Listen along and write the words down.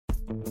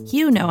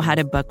You know how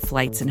to book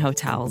flights and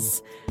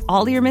hotels.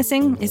 All you're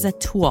missing is a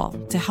tool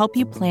to help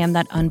you plan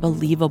that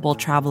unbelievable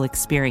travel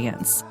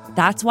experience.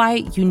 That's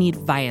why you need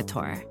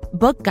Viator.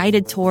 Book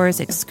guided tours,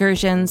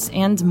 excursions,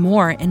 and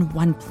more in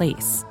one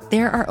place.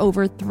 There are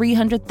over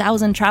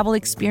 300,000 travel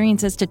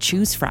experiences to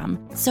choose from,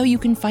 so you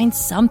can find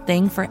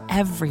something for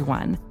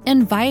everyone.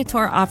 And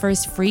Viator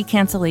offers free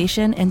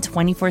cancellation and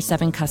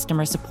 24/7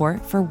 customer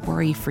support for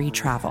worry-free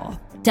travel.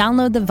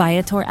 Download the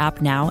Viator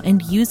app now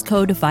and use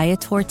code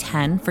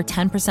Viator10 for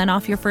 10%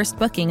 off your first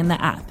booking in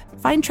the app.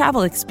 Find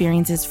travel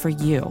experiences for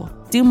you.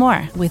 Do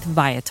more with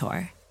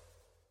Viator.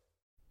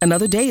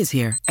 Another day is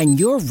here, and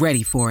you're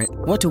ready for it.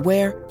 What to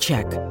wear?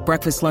 Check.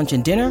 Breakfast, lunch,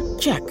 and dinner?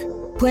 Check.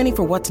 Planning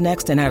for what's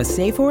next and how to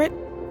save for it?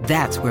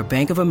 That's where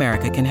Bank of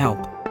America can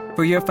help.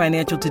 For your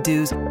financial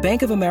to-dos,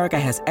 Bank of America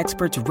has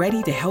experts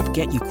ready to help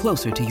get you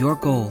closer to your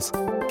goals.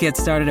 Get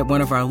started at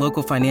one of our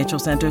local financial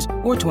centers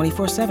or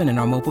 24/7 in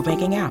our mobile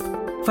banking app.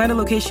 Find a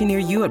location near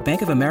you at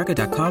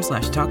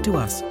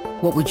bankofamerica.com/talktous.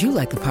 What would you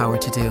like the power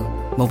to do?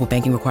 Mobile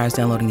banking requires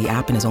downloading the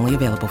app and is only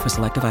available for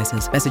select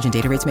devices. Message and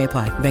data rates may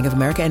apply. Bank of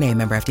America NA,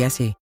 member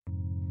FDIC.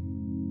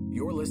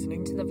 You're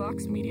listening to the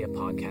Vox Media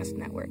Podcast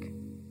Network.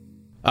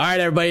 All right,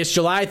 everybody, it's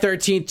July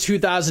 13th,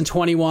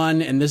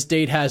 2021, and this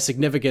date has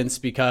significance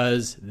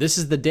because this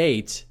is the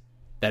date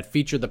that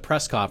featured the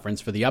press conference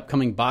for the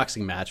upcoming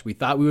boxing match we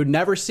thought we would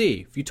never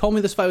see. If you told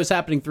me this fight was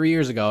happening 3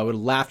 years ago, I would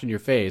have laughed in your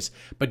face.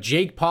 But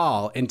Jake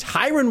Paul and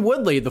Tyron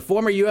Woodley, the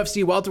former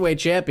UFC welterweight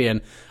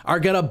champion, are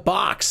going to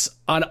box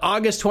on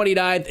August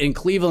 29th in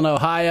Cleveland,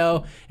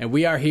 Ohio. And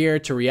we are here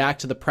to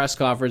react to the press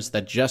conference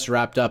that just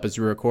wrapped up as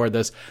we record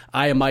this.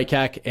 I am Mike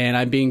Heck, and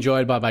I'm being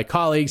joined by my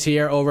colleagues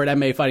here over at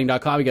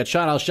MMAfighting.com. We got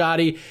Sean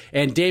Al-Shadi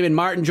and Damon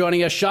Martin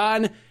joining us.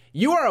 Sean,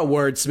 you are a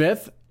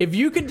wordsmith. If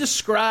you could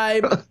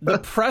describe the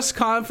press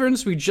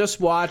conference we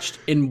just watched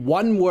in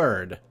one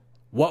word,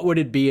 what would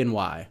it be and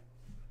why?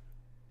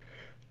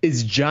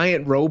 Is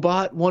giant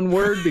robot one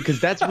word? Because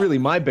that's really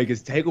my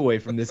biggest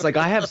takeaway from this. Like,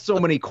 I have so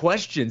many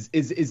questions.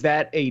 Is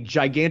that a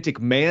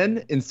gigantic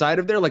man inside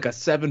of there, like a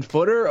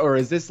 7-footer? Or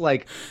is this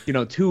like, you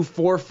know, 2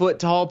 4-foot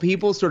tall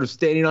people sort of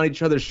standing on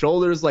each other's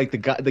shoulders, like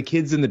the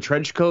kids in the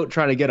trench coat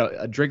trying to get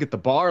a drink at the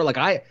bar? Like,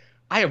 I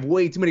have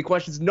way too many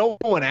questions. No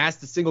one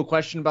asked a single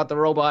question about the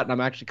robot, and I'm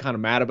actually kind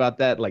of mad about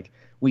that. Like,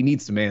 we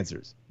need some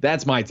answers.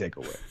 That's my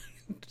takeaway.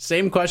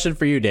 Same question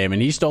for you, Damon.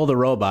 He stole the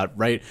robot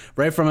right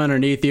from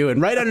underneath you and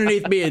right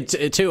underneath me,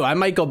 too. I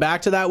might go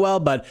back to that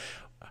well, but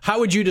how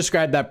would you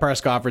describe that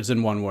press conference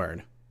in one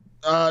word?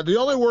 The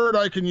only word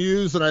I can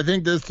use, and I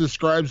think this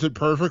describes it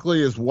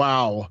perfectly, is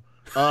wow.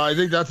 I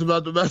think that's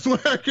about the best way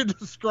I could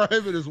describe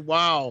it is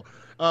wow.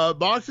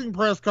 Boxing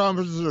press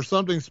conferences are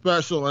something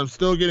special. I'm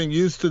still getting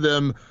used to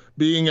them,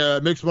 being a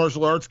mixed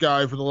martial arts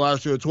guy for the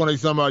last 20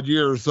 some odd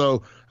years.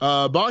 So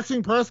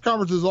boxing press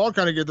conferences all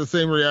kind of get the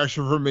same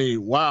reaction from me.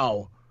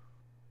 Wow.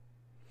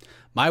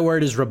 My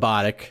word is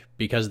robotic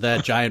because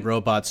that giant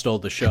robot stole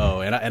the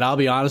show. And I'll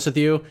be honest with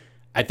you,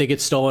 I think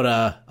it's stolen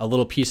a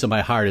little piece of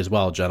my heart as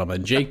well,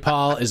 gentlemen. Jake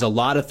Paul is a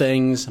lot of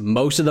things,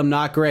 most of them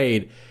not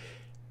great.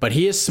 But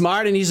he is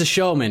smart and he's a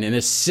showman. And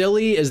as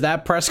silly as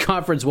that press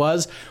conference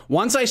was,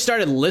 once I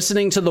started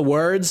listening to the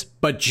words,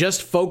 but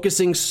just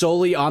focusing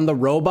solely on the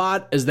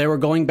robot as they were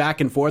going back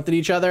and forth at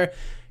each other,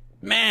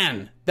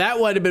 man, that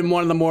would have been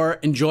one of the more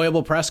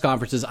enjoyable press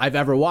conferences I've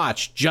ever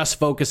watched, just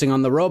focusing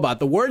on the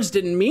robot. The words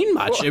didn't mean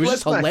much. Well, it was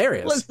just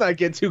hilarious. Let's not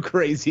get too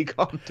crazy.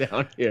 Calm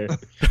down here.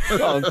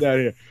 Calm down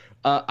here.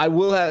 I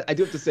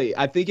do have to say,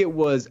 I think it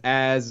was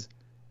as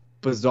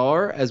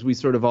bizarre as we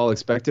sort of all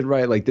expected,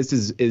 right? Like, this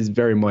is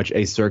very much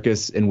a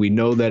circus, and we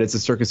know that it's a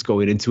circus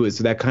going into it,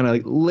 so that kind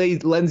of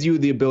like lends you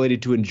the ability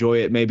to enjoy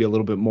it maybe a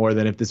little bit more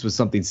than if this was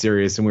something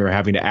serious and we were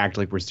having to act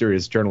like we're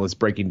serious journalists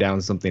breaking down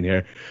something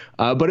here.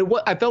 But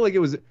I felt like it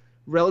was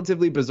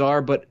relatively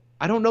bizarre, but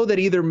I don't know that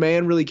either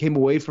man really came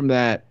away from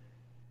that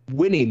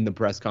winning the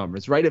press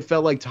conference, right? It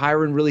felt like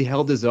Tyron really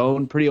held his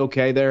own pretty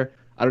okay there.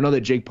 I don't know that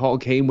Jake Paul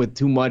came with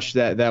too much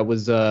that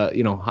was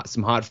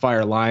some hot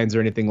fire lines or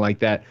anything like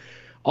that.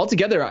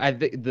 Altogether, I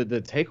think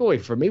the takeaway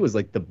for me was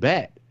like the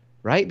bet,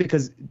 right?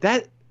 Because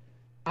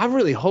I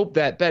really hope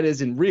that bet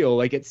isn't real.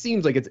 Like, it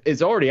seems like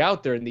it's already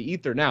out there in the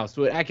ether now,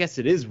 so I guess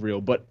it is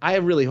real. But I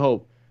really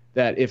hope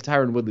that if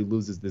Tyron Woodley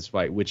loses this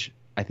fight, which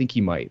I think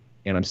he might,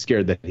 and I'm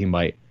scared that he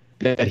might,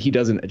 that he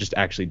doesn't just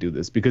actually do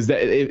this, because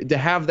to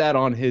have that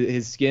on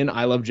his skin,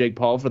 I love Jake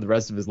Paul for the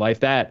rest of his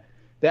life. That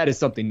is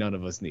something none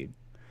of us need.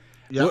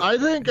 Yeah, I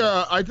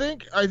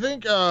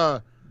think.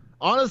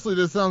 Honestly,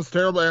 this sounds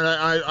terrible, and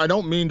I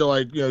don't mean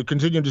to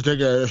continue to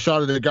take a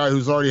shot at the guy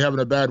who's already having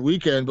a bad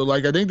weekend, but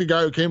I think the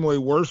guy who came away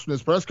worse from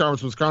this press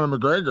conference was Conor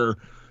McGregor,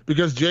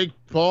 because Jake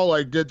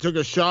Paul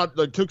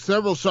took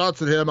several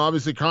shots at him.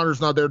 Obviously,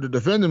 Conor's not there to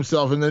defend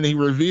himself, and then he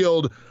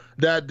revealed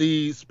that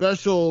the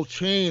special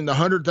chain, the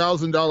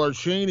 $100,000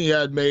 chain he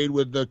had made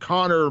with the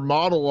Conor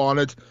model on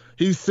it,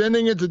 he's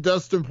sending it to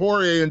Dustin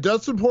Poirier, and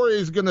Dustin Poirier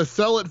is going to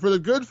sell it for the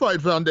Good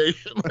Fight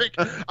Foundation. Like,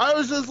 I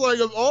was just like,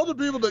 of all the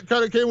people that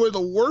kind of came away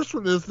the worst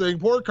from this thing,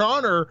 poor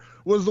Conor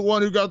was the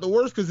one who got the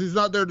worst because he's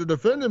not there to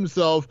defend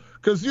himself.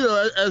 Because,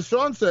 as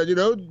Sean said,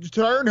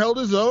 Tyron held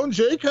his own.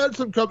 Jake had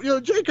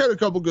Jake had a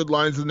couple good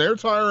lines in there.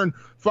 Tyron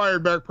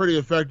fired back pretty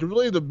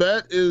effectively. The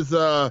bet is,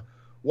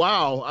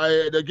 wow.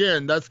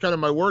 Again, that's kind of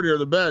my word here,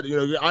 the bet.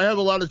 I have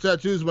a lot of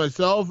tattoos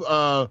myself.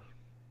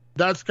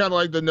 That's kind of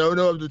like the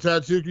no-no of the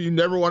tattoo. You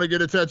never want to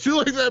get a tattoo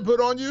like that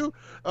put on you.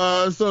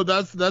 So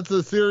that's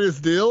a serious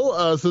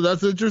deal. So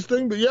that's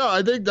interesting. But yeah,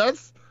 I think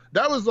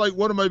that was like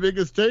one of my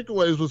biggest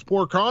takeaways was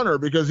poor Conor,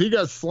 because he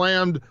got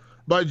slammed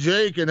by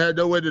Jake and had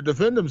no way to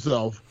defend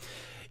himself.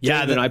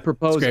 Yeah, then I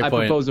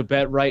propose a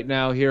bet right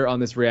now here on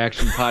this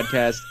reaction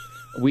podcast.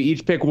 We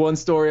each pick one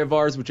story of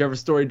ours. Whichever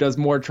story does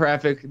more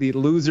traffic, the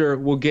loser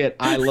will get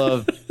 "I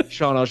love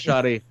Sean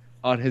Al-Shatti"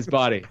 on his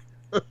body.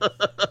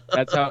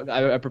 That's how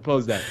I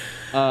propose that.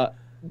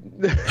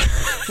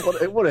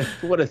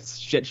 What a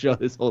shit show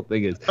this whole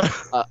thing is.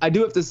 I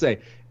do have to say,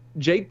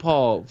 Jake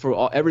Paul,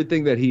 for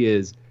everything that he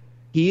is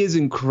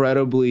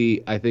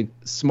incredibly, I think,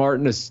 smart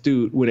and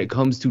astute when it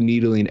comes to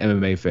needling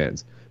MMA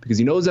fans, because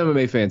he knows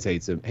MMA fans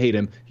hate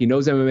him. He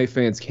knows MMA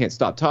fans can't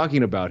stop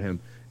talking about him,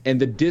 and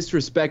the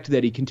disrespect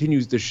that he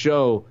continues to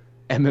show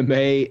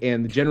MMA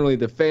and generally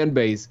the fan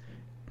base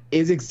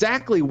is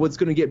exactly what's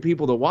going to get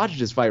people to watch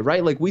this fight,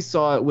 right? Like, we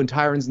saw it when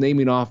Tyron's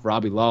naming off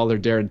Robbie Lawler,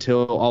 Darren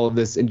Till, all of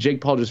this, and Jake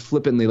Paul just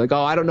flippantly like,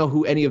 oh, I don't know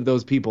who any of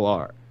those people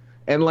are.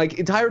 And, like,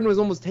 Tyron was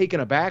almost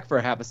taken aback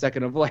for half a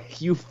second of, like,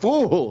 you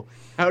fool.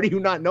 How do you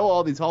not know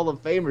all these Hall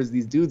of Famers,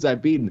 these dudes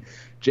I've beaten?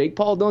 Jake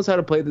Paul knows how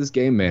to play this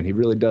game, man. He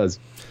really does.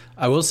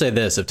 I will say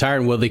this. If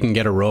Tyron Woodley can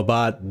get a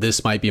robot,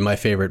 this might be my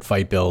favorite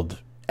fight build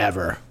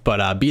ever.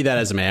 But be that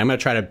as it may, I'm going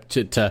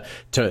to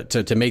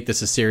try to make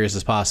this as serious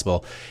as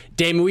possible.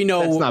 Damon, we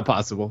know that's not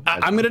possible.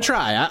 I'm going to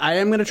try. I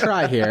am going to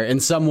try here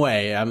in some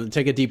way. I'm going to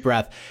take a deep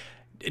breath.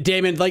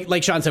 Damon,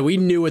 like Sean said, we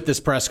knew what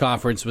this press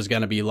conference was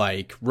going to be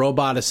like.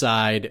 Robot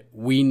aside,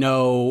 we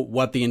know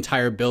what the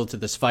entire build to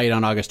this fight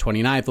on August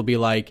 29th will be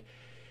like.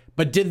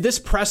 But did this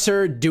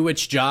presser do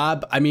its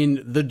job? I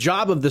mean, the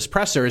job of this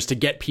presser is to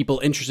get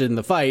people interested in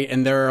the fight,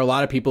 and there are a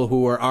lot of people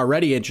who are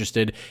already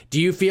interested. Do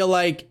you feel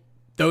like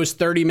those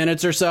 30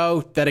 minutes or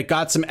so that it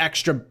got some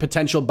extra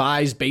potential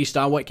buys based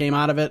on what came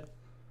out of it?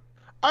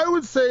 I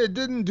would say it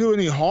didn't do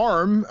any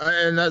harm,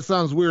 and that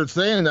sounds weird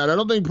saying that. I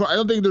don't think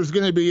there's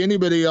going to be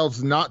anybody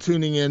else not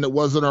tuning in that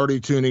wasn't already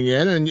tuning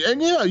in, and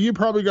yeah, you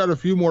probably got a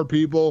few more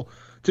people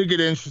to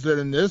get interested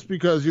in this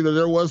because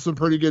there was some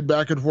pretty good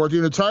back and forth.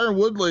 Tyron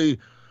Woodley,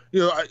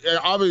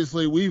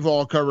 obviously we've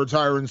all covered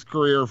Tyron's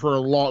career for a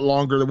lot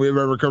longer than we've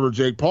ever covered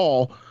Jake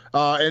Paul.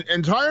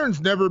 And Tyron's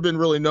never been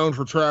really known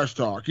for trash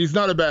talk. He's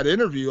not a bad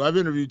interview. I've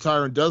interviewed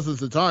Tyron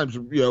dozens of times.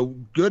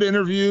 Good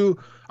interview.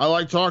 I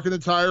like talking to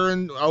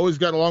Tyron. I always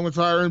got along with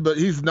Tyron, but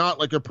he's not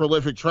like a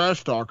prolific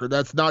trash talker.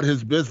 That's not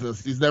his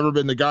business. He's never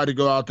been the guy to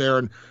go out there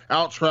and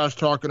out trash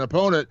talk an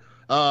opponent.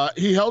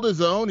 He held his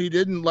own. He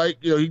didn't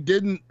he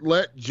didn't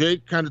let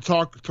Jake kind of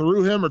talk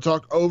through him or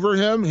talk over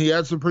him. He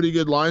had some pretty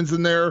good lines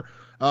in there.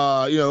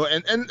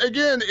 And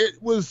again,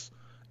 it was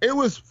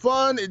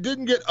fun. It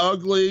didn't get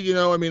ugly.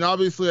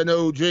 Obviously I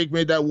know Jake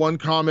made that one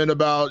comment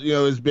about,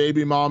 his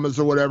baby mamas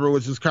or whatever,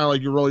 which is kind of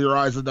like you roll your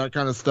eyes at that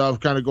kind of stuff,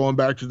 kind of going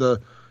back to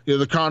the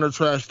Conor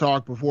trash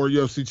talk before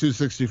UFC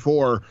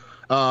 264,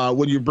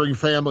 when you bring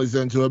families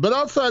into it. But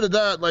outside of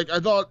that, I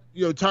thought,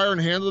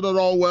 Tyron handled it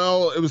all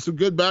well. It was some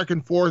good back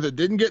and forth. It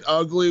didn't get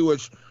ugly,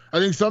 which I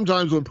think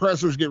sometimes when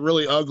pressers get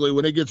really ugly,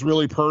 when it gets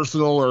really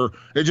personal or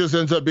it just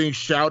ends up being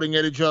shouting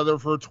at each other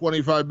for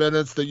 25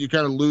 minutes, that you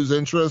kind of lose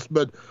interest.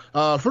 But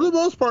for the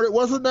most part, it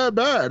wasn't that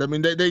bad. I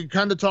mean, they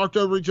kind of talked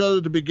over each other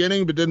at the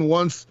beginning, but then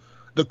once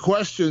the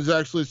questions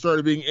actually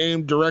started being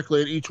aimed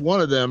directly at each one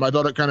of them, I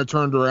thought it kind of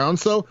turned around.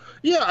 So,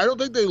 yeah, I don't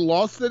think they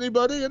lost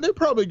anybody, and they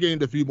probably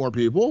gained a few more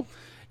people.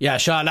 Yeah,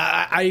 Sean,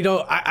 I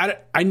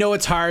know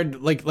it's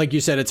hard. Like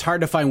you said, it's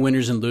hard to find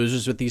winners and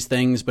losers with these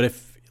things. But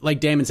if, like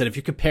Damon said, if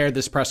you compare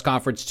this press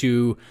conference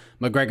to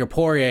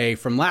McGregor-Poirier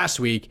from last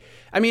week,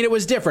 I mean, it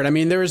was different. I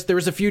mean, there was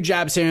a few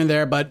jabs here and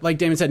there, but like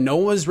Damon said, no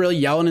one was really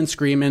yelling and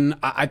screaming.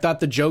 I thought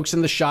the jokes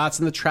and the shots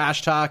and the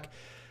trash talk,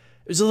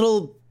 it was a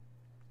little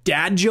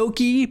dad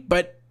jokey,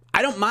 but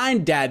I don't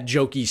mind dad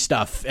jokey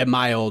stuff at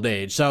my old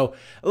age. So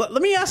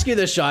let me ask you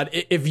this, Sean.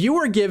 If you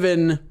were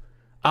given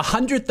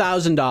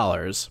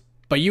 $100,000,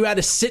 but you had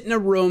to sit in a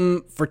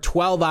room for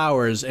 12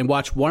 hours and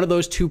watch one of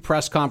those two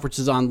press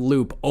conferences on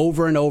loop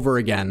over and over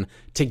again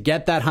to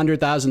get that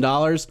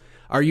 $100,000,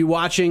 are you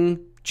watching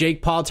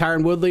Jake Paul,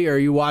 Tyron Woodley, or are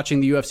you watching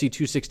the UFC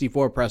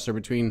 264 presser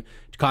between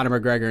Conor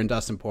McGregor and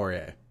Dustin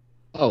Poirier?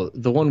 Oh,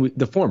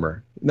 the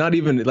former. Not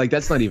even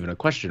that's not even a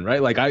question,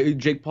 right?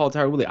 Jake Paul,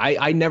 Tyron Woodley.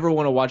 I never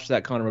want to watch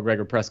that Conor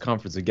McGregor press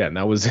conference again.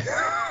 That was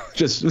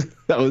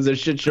that was a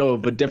shit show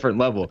of a different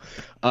level.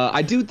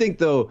 I do think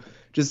though,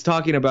 just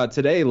talking about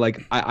today,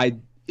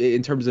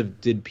 in terms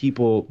of did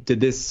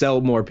this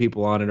sell more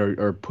people on it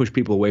or push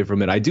people away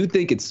from it? I do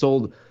think it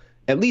sold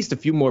at least a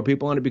few more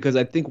people on it, because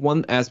I think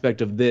one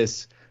aspect of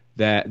this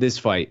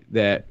fight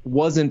that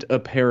wasn't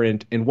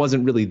apparent and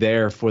wasn't really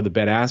there for the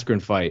Ben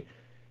Askren fight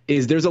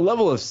is there's a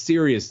level of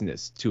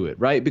seriousness to it,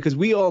 right? Because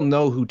we all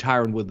know who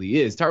Tyron Woodley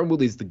is. Tyron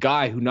Woodley is the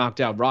guy who knocked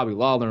out Robbie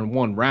Lawler in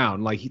one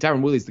round. Like,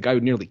 Tyron Woodley is the guy who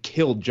nearly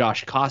killed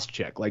Josh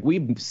Koscheck. Like,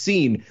 we've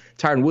seen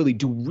Tyron Woodley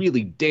do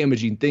really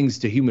damaging things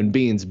to human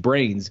beings'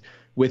 brains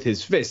with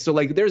his fists. So,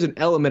 like, there's an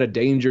element of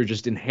danger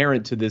just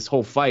inherent to this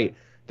whole fight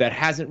that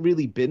hasn't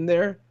really been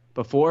there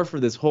before for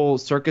this whole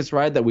circus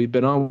ride that we've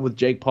been on with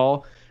Jake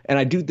Paul. And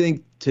I do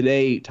think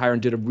today Tyron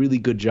did a really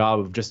good job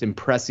of just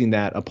impressing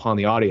that upon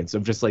the audience,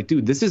 of just like,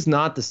 dude, this is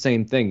not the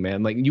same thing,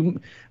 man. Like,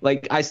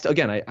 I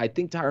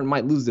think Tyron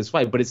might lose this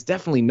fight, but it's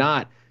definitely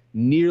not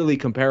nearly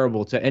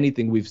comparable to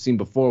anything we've seen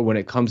before when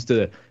it comes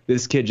to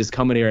this kid just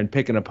coming here and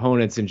picking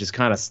opponents and just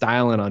kind of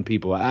styling on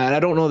people. I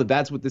don't know that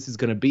that's what this is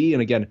going to be.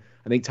 And again,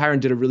 I think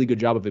Tyron did a really good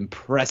job of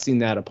impressing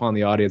that upon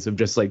the audience, of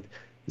just like,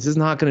 this is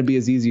not going to be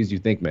as easy as you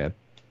think, man.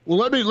 Well,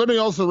 let me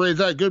also raise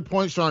that. Good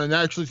point, Sean. And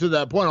actually, to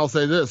that point, I'll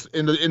say this: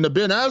 in the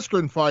Ben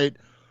Askren fight,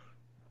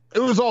 it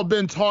was all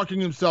Ben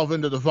talking himself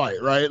into the fight,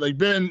 right? Like,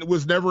 Ben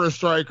was never a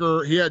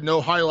striker. He had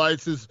no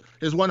highlights.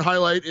 His one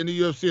highlight in the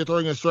UFC of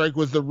throwing a strike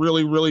was the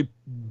really, really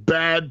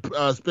bad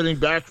spinning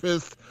back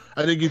fist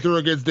I think he threw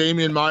against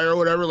Damian Maia or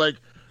whatever. Like,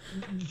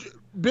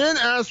 Ben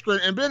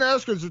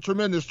Askren's a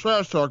tremendous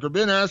trash talker.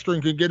 Ben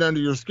Askren can get under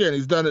your skin.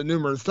 He's done it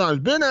numerous times.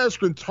 Ben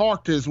Askren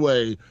talked his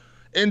way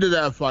into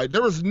that fight.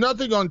 There was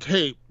nothing on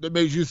tape that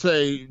made you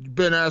say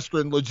Ben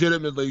Askren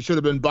legitimately should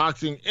have been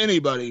boxing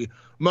anybody,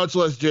 much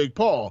less Jake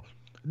Paul.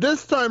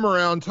 This time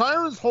around,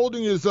 Tyron's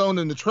holding his own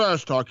in the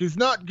trash talk. It's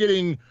not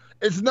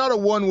a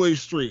one-way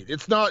street.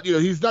 It's not,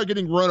 he's not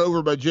getting run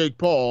over by Jake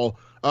Paul,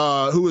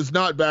 who is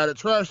not bad at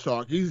trash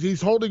talk.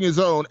 He's holding his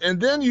own.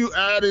 And then you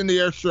add in the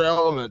extra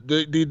element,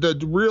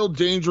 the real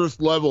dangerous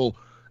level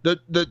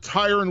that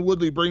Tyron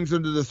Woodley brings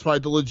into this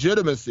fight, the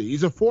legitimacy.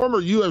 He's a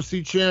former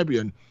UFC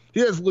champion. He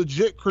has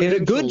legit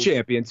credentials. And a good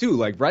champion, too,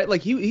 like, right?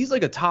 Like, he's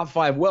like a top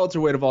 5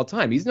 welterweight of all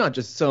time. He's not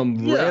just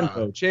some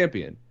Rambo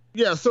champion.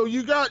 Yeah, so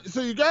you got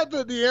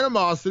the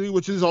animosity,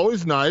 which is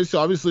always nice.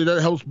 Obviously,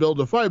 that helps build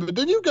the fight. But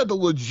then you've got the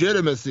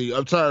legitimacy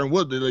of Tyron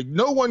Woodley. Like,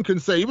 no one can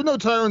say, even though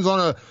Tyron's on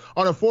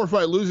a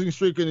 4-fight losing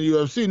streak in the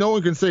UFC, no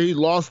one can say he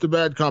lost to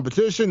bad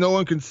competition. No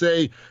one can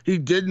say he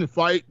didn't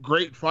fight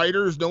great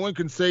fighters. No one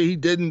can say he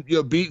didn't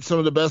beat some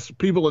of the best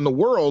people in the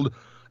world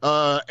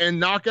and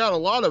knock out a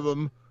lot of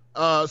them.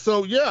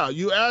 So yeah,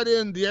 you add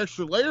in the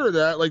extra layer of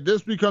that, like,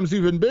 this becomes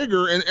even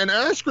bigger. And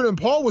Askren and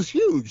Paul was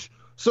huge.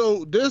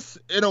 So this,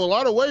 in a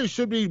lot of ways,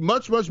 should be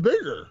much, much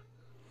bigger.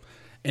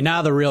 And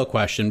now the real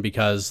question,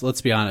 because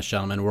let's be honest,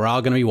 gentlemen, we're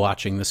all going to be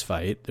watching this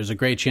fight. There's a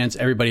great chance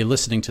everybody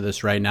listening to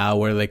this right now,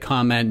 whether they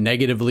comment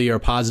negatively or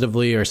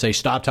positively or say,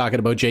 stop talking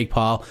about Jake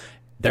Paul,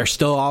 they're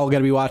still all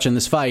going to be watching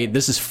this fight.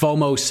 This is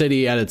FOMO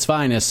City at its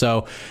finest.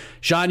 So,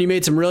 Sean, you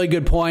made some really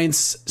good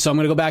points. So I'm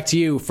going to go back to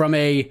you from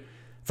an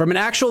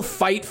actual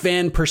fight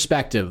fan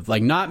perspective,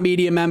 like not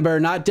media member,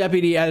 not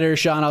deputy editor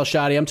Sean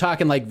Al-Shadi. I'm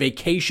talking like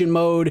vacation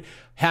mode,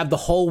 have the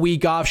whole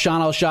week off,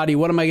 Sean Al-Shadi.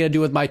 What am I going to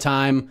do with my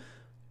time?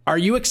 Are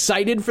you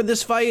excited for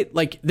this fight?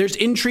 Like, there's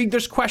intrigue,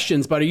 there's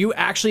questions, but are you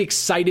actually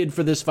excited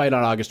for this fight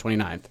on August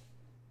 29th?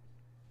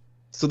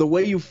 So the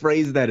way you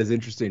phrase that is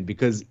interesting,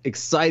 because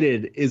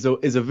excited is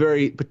a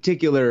very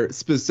particular,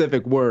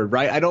 specific word,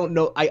 right? I don't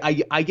know.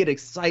 I get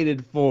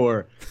excited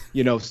for,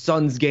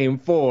 Suns Game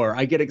 4.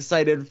 I get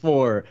excited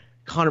for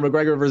Conor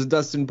McGregor versus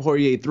Dustin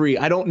Poirier 3.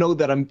 I don't know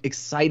that I'm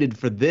excited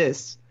for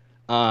this.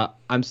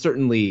 I'm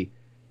certainly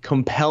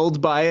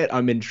compelled by it.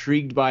 I'm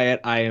intrigued by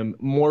it. I am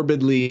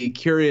morbidly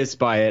curious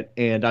by it.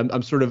 And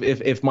I'm sort of,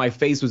 if my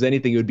face was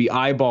anything, it would be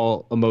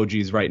eyeball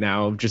emojis right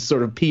now, of just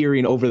sort of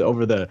peering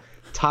over the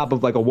top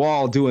of like a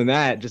wall, doing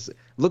that, just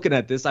looking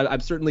at this. I'm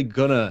certainly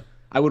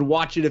I would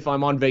watch it if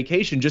I'm on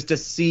vacation just to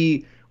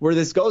see where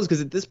this goes.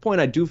 Because at this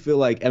point, I do feel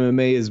like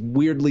MMA is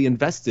weirdly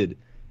invested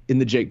in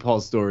the Jake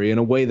Paul story in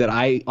a way that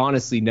I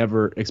honestly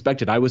never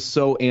expected. I was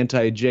so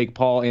anti-Jake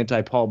Paul,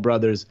 anti-Paul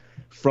brothers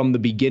from the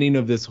beginning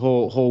of this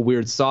whole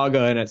weird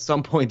saga. And at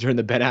some point during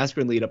the Ben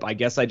Askren lead up, I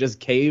guess I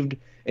just caved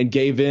and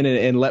gave in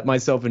and let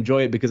myself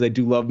enjoy it, because I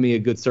do love me a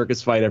good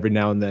circus fight every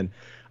now and then.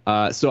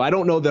 So I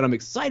don't know that I'm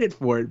excited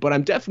for it, but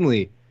I'm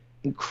definitely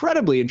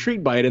incredibly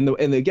intrigued by it.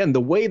 And again,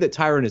 the way that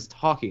Tyron is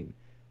talking,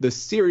 the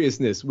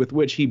seriousness with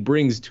which he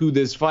brings to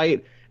this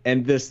fight,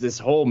 and this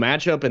whole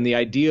matchup, and the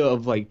idea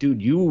of like,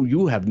 dude,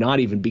 you have not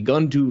even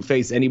begun to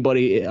face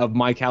anybody of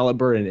my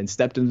caliber and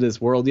stepped into this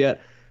world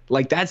yet.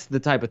 Like, that's the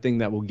type of thing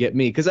that will get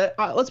me. Because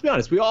let's be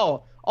honest, we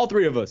all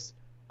three of us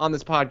on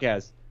this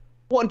podcast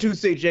want to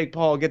say Jake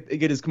Paul get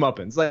his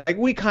comeuppance. Like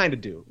we kind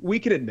of do. We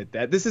can admit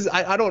that. This is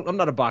I'm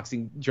not a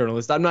boxing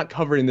journalist. I'm not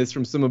covering this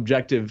from some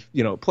objective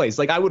place.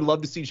 Like, I would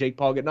love to see Jake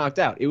Paul get knocked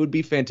out. It would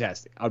be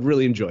fantastic. I'd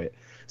really enjoy it.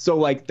 So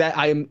like that,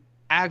 I am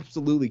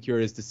absolutely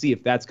curious to see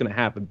if that's going to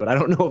happen, but I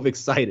don't know if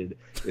excited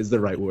is the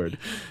right word.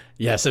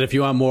 Yes, and if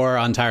you want more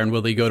on Tyron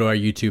Woodley, go to our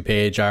YouTube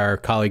page. Our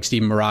colleague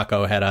Stephen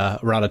Morocco had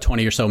around a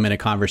 20 or so minute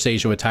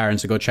conversation with Tyron,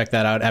 so go check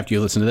that out after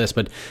you listen to this.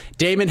 But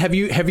Damon, have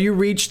you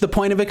reached the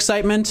point of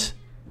excitement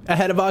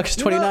ahead of August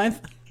 29th?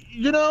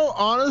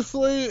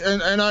 Honestly,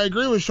 and I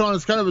agree with Sean,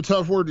 it's kind of a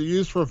tough word to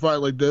use for a fight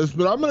like this,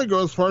 but I'm going to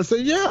go as far as say,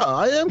 yeah,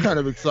 I am kind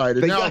of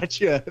excited. They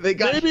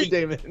got you,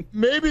 Damon.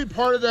 Maybe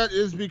part of that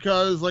is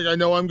because, I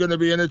know I'm going to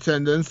be in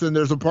attendance, and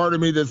there's a part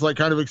of me that's,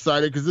 kind of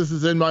excited because this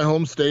is in my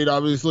home state.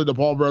 Obviously, the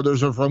Paul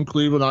brothers are from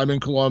Cleveland. I'm in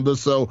Columbus,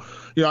 so,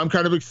 I'm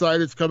kind of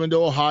excited. It's coming to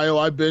Ohio.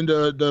 I've been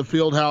to the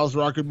Fieldhouse,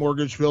 Rocket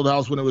Mortgage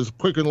Fieldhouse, when it was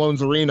Quicken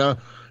Loans Arena.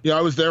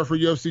 I was there for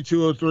UFC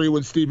 203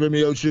 when Stipe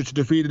Miocic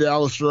defeated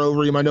Alistair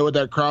Overeem. I know what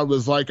that crowd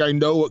was like. I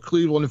know what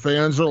Cleveland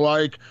fans are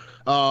like.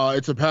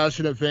 It's a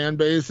passionate fan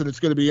base, and it's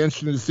going to be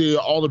interesting to see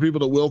all the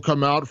people that will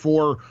come out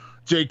for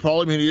Jake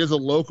Paul. I mean, he is a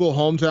local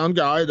hometown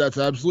guy. That's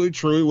absolutely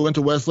true. He went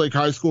to Westlake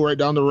High School right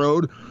down the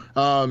road.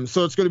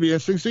 So it's going to be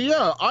interesting. So,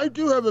 yeah, I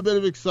do have a bit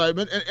of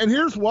excitement, and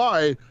here's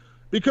why.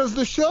 Because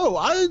the show,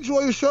 I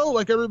enjoy the show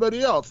like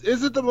everybody else.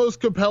 Is it the most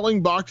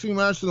compelling boxing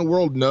match in the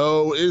world?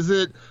 No. Is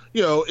it,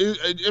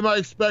 am I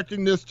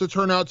expecting this to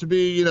turn out to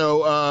be,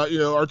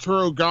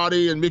 Arturo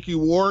Gatti and Mickey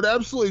Ward?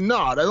 Absolutely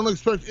not. I don't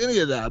expect any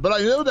of that. But I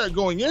know that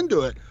going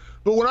into it.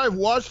 But when I've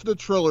watched the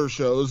Triller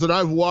shows and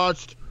I've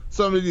watched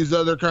some of these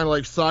other kind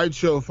of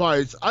sideshow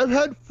fights, I've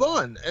had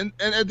fun. And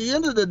at the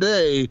end of the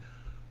day,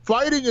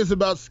 fighting is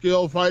about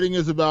skill. Fighting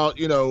is about,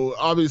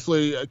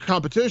 obviously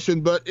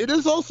competition, but it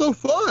is also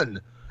fun.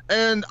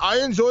 And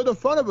I enjoy the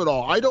fun of it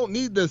all. I don't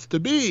need this to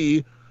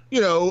be,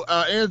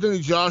 Anthony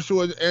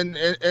Joshua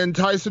and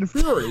Tyson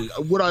Fury.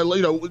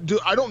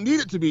 I don't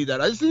need it to be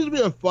that. I just need it to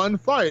be a fun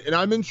fight. And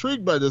I'm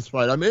intrigued by this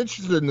fight. I'm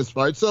interested in this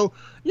fight. So,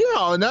 yeah,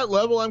 on that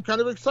level, I'm kind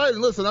of excited.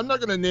 Listen, I'm not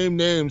going to name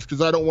names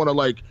because I don't want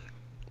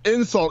to,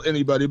 insult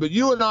anybody. But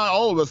you and I,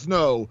 all of us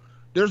know,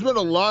 there's been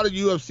a lot of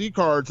UFC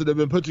cards that have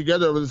been put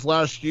together over this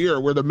last year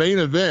where the main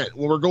event,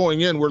 when we're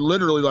going in, we're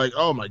literally like,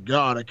 oh, my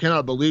God, I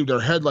cannot believe they're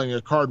headlining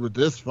a card with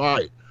this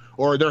fight.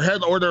 Or they're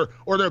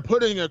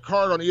putting a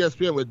card on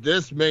ESPN with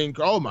this main.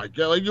 Oh my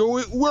God!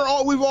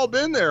 We've all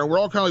been there. We're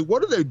all kind of like,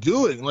 what are they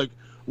doing?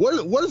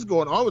 What is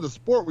going on with the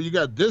sport where you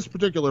got this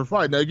particular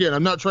fight? Now again,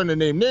 I'm not trying to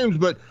name names,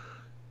 but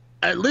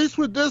at least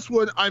with this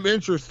one, I'm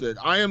interested.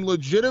 I am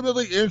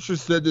legitimately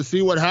interested to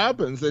see what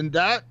happens, and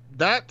that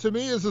to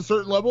me is a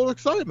certain level of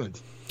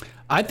excitement.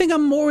 I think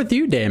I'm more with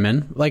you,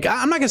 Damon.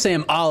 I'm not gonna say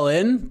I'm all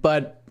in,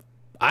 but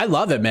I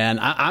love it, man.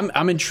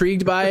 I'm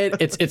intrigued by it.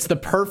 It's the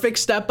perfect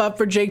step up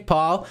for Jake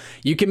Paul.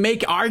 You can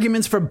make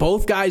arguments for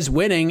both guys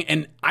winning,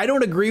 and I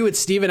don't agree with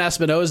Steven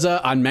Espinoza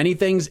on many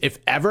things, if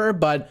ever,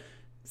 but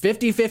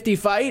 50-50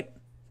 fight,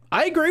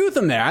 I agree with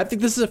him there. I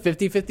think this is a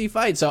 50-50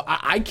 fight, so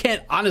I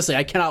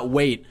cannot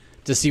wait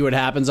to see what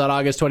happens on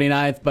August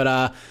 29th.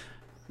 But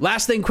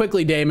last thing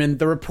quickly, Damon,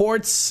 the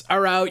reports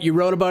are out. You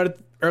wrote about it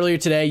earlier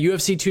today.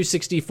 UFC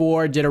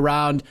 264 did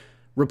around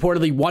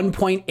reportedly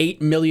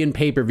 1.8 million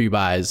pay-per-view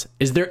buys.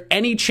 Is there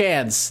any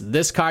chance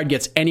this card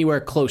gets anywhere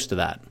close to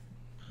that?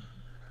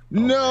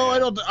 No, I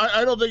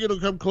don't think it'll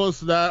come close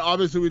to that.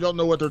 Obviously, we don't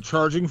know what they're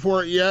charging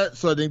for it yet,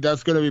 so I think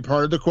that's going to be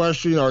part of the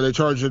question. Are they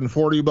charging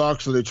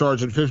 $40? Are they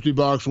charging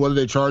 $50? What are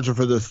they charging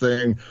for this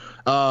thing?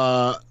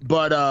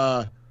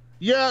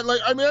 Yeah,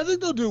 I think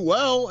they'll do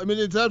well. I mean,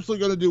 it's absolutely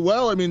going to do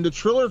well. I mean, the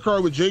Triller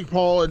card with Jake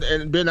Paul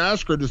and Ben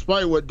Askren,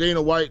 despite what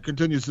Dana White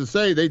continues to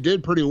say, they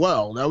did pretty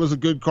well. That was a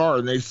good card,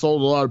 and they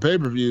sold a lot of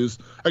pay-per-views.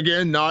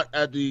 Again, not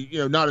at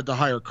the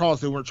higher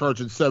cost. They weren't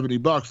charging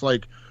 $70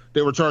 like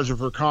they were charging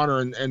for Conor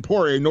and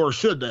Poirier, nor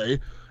should they.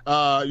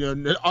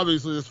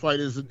 Obviously this fight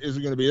isn't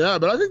going to be that,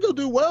 but I think they'll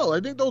do well. I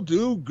think they'll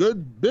do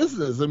good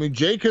business. I mean,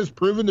 Jake has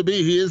proven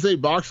he is a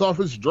box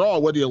office draw,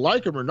 whether you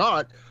like him or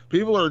not.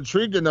 People are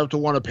intrigued enough to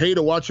want to pay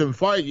to watch him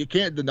fight. You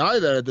can't deny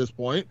that at this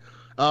point.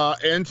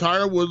 And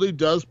Tyron Woodley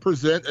does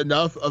present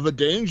enough of a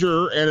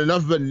danger and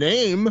enough of a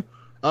name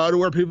to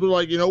where people are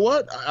like, you know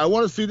what? I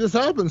want to see this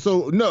happen.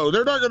 So, no,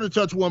 they're not going to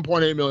touch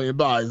 1.8 million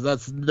buys.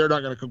 They're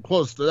not going to come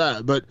close to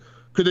that. But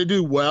could they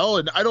do well?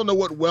 And I don't know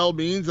what well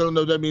means. I don't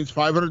know if that means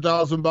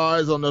 500,000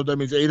 buys. I don't know if that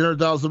means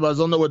 800,000 buys.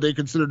 I don't know what they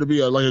consider to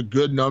be a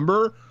good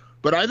number.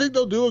 But I think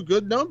they'll do a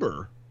good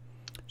number.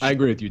 I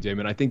agree with you,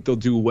 Damon. I think they'll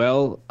do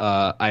well.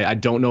 I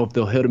don't know if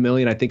they'll hit 1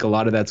 million. I think a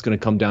lot of that's going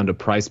to come down to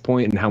price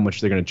point and how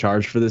much they're going to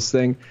charge for this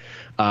thing.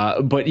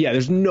 But yeah,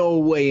 there's no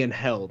way in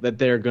hell that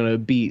they're going to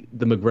beat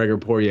the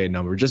McGregor-Poirier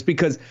number. Just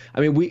because,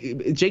 I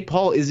mean, Jake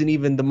Paul isn't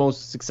even the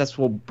most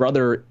successful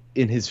brother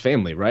in his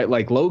family, right?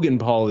 Like Logan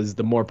Paul is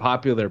the more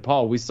popular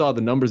Paul. We saw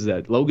the numbers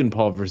that Logan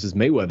Paul versus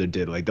Mayweather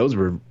did. Like those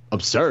were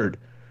absurd.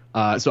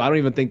 So I don't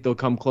even think they'll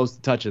come close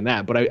to touching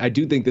that. But I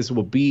do think this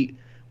will beat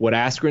what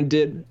Askren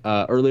did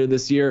earlier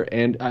this year,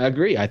 and I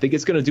agree. I think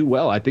it's going to do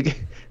well. I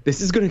think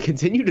this is going to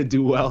continue to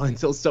do well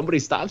until somebody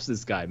stops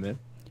this guy, man.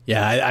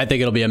 Yeah, I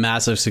think it'll be a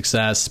massive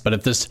success. But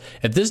if this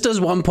does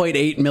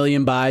 1.8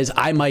 million buys,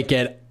 I might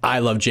get "I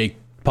love Jake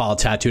Paul"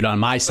 tattooed on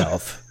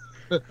myself.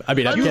 I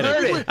mean, I'm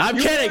kidding. I'm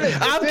kidding.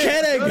 I'm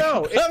kidding.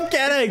 No, I'm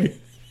kidding.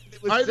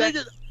 I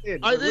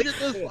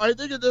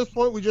think at this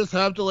point we just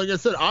have to, like I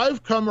said,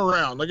 I've come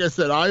around. Like I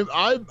said, I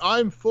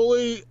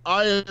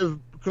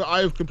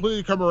have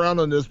completely come around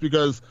on this,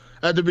 because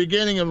at the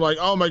beginning I'm like,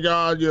 oh my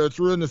God, it's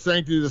ruined the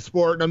sanctity of the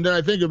sport. And then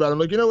I think about it, I'm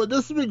like, you know what,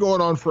 this has been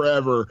going on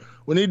forever.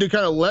 We need to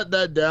kind of let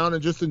that down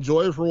and just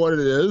enjoy it for what it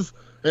is.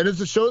 And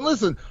it's a show. And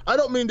listen, I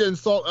don't mean to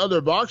insult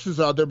other boxers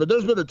out there, but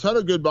there's been a ton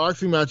of good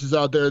boxing matches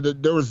out there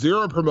that there was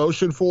zero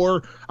promotion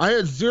for. I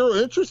had zero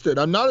interest in.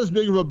 I'm not as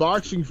big of a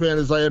boxing fan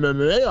as I am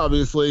MMA,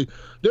 obviously.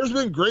 There's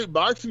been great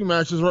boxing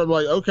matches where I'm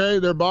like, okay,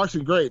 they're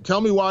boxing great.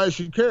 Tell me why I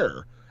should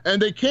care.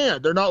 And they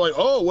can't. They're not like,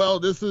 oh, well,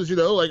 this is,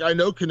 like I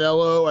know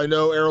Canelo, I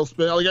know Errol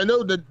Spence, like I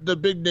know the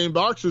big name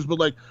boxers, but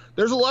like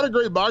there's a lot of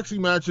great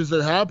boxing matches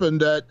that happen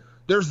that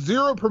there's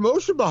zero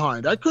promotion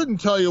behind. I couldn't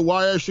tell you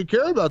why I should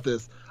care about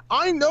this.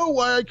 I know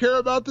why I care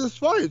about this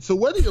fight. So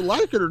whether you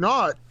like it or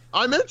not,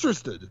 I'm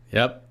interested.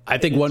 Yep. I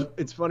think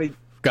it's funny.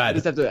 God. I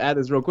just have to add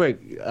this real quick,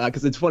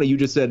 because it's funny. You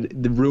just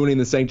said ruining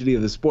the sanctity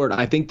of the sport.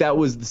 I think that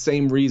was the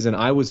same reason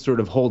I was sort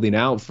of holding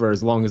out for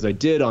as long as I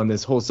did on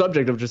this whole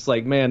subject of just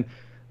like, man,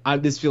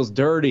 this feels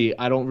dirty.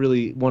 I don't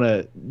really want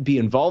to be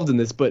involved in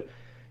this. But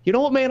you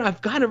know what, man?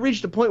 I've kind of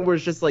reached a point where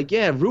it's just like,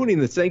 yeah, ruining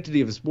the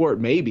sanctity of a sport,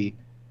 maybe,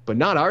 but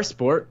not our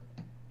sport.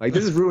 Like,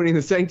 this is ruining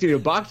the sanctity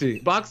of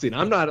boxing.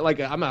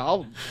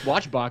 I'll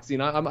watch boxing.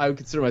 I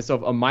consider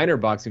myself a minor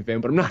boxing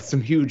fan, but I'm not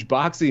some huge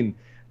boxing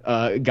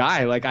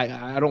guy. Like,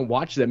 I don't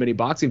watch that many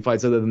boxing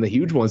fights other than the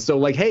huge ones. So,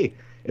 like, hey,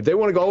 if they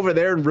want to go over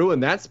there and ruin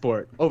that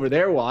sport over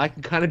there, well, I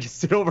can kind of just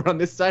sit over on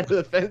this side of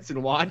the fence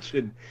and watch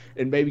and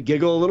maybe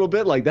giggle a little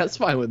bit. Like, that's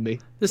fine with me.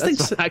 This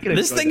thing's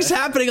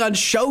happening on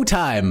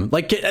Showtime.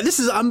 Like, this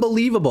is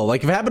unbelievable.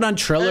 Like, if it happened on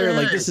Triller,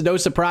 like, this is no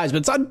surprise, but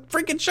it's on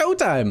freaking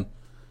Showtime.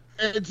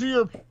 And to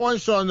your point,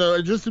 Sean,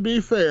 though, just to be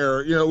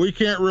fair, we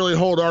can't really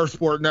hold our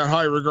sport in that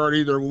high regard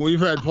either. When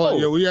we've had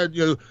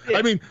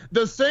I mean,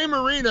 the same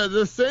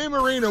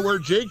arena where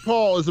Jake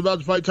Paul is about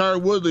to fight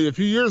Tyron Woodley a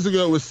few years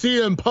ago was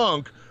CM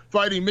Punk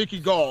fighting Mickey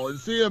Gall. And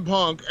CM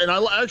Punk, and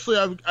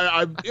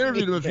I've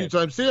interviewed him a few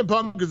times. CM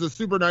Punk is a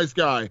super nice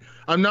guy.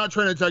 I'm not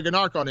trying to take a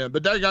knock on him,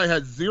 but that guy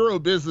had zero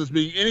business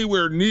being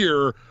anywhere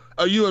near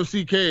a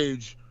UFC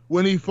cage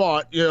when he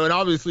fought, and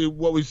obviously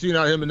what we've seen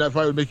out of him in that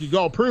fight with Mickey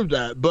Gall proved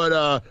that.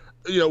 But,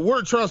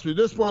 trust me,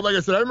 this sport, like I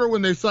said, I remember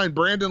when they signed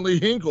Brandon Lee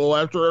Hinkle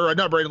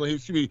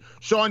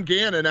Sean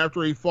Gannon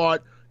after he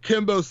fought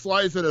Kimbo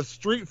Slice in a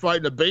street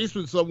fight in a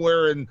basement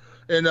somewhere in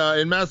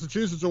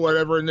Massachusetts or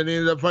whatever, and then he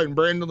ended up fighting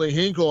Brandon Lee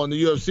Hinkle in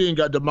the UFC and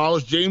got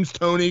demolished. James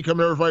Toney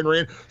coming over fighting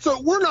Rand.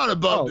 So we're not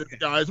above this,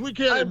 guys. We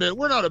can't admit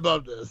we're not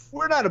above this.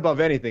 We're not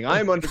above anything.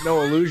 I'm under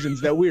no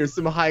illusions that we are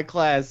some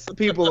high-class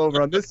people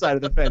over on this side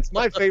of the fence.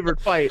 My favorite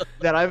fight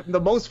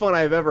the most fun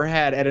I've ever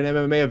had at an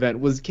MMA event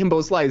was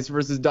Kimbo Slice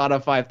versus Dada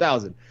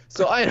 5000.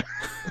 So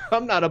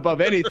I'm not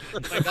above anything.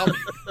 Like,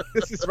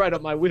 this is right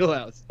up my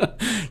wheelhouse.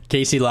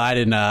 Casey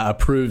Leiden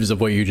approves of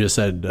what you just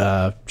said,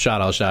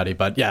 Shad Al-Shadi.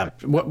 But yeah,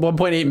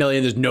 1.8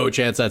 million, there's no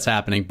chance that's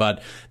happening.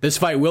 But this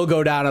fight will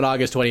go down on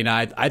August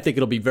 29th. I think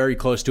it'll be very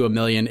close to $1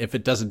 million if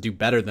it doesn't do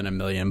better than $1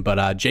 million.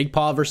 But Jake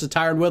Paul versus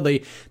Tyron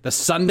Woodley, the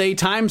Sunday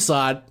time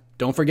slot,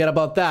 don't forget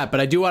about that. But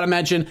I do want to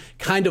mention,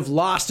 kind of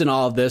lost in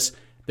all of this,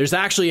 there's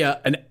actually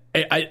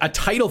a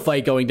title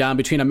fight going down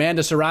between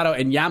Amanda Serrano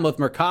and Yamlet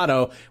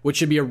Mercado, which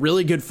should be a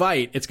really good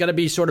fight. It's going to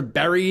be sort of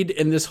buried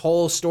in this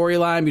whole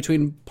storyline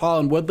between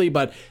Paul and Woodley,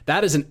 but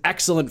that is an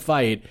excellent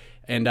fight.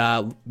 And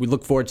we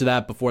look forward to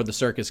that before the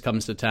circus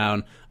comes to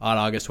town on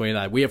August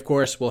 29th. We, of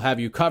course, will have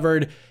you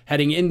covered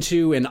heading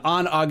into and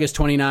on August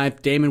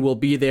 29th. Damon will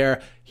be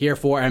there here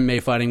for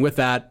MMA Fighting. With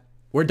that,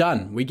 we're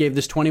done. We gave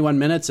this 21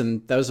 minutes,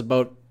 and that was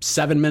about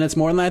 7 minutes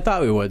more than I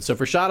thought we would. So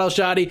for Shad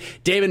Al-Shadi,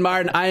 Damon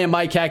Martin, I am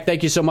Mike Heck.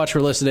 Thank you so much for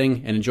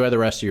listening, and enjoy the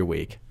rest of your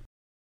week.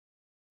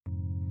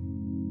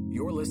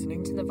 You're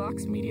listening to the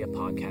Vox Media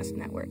Podcast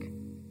Network.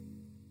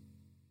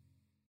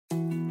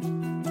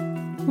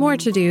 More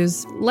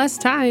to-dos, less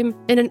time,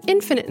 and an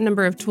infinite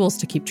number of tools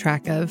to keep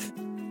track of.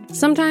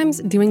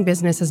 Sometimes doing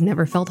business has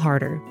never felt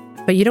harder,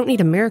 but you don't need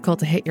a miracle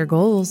to hit your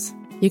goals.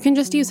 You can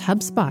just use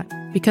HubSpot,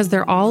 because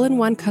their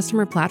all-in-one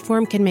customer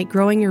platform can make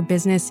growing your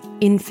business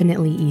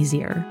infinitely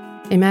easier.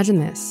 Imagine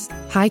this: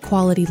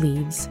 high-quality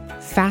leads,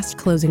 fast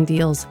closing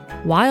deals,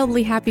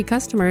 wildly happy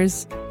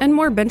customers, and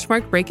more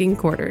benchmark-breaking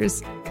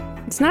quarters.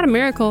 It's not a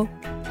miracle,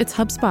 it's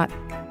HubSpot.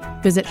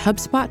 Visit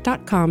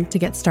HubSpot.com to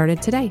get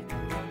started today.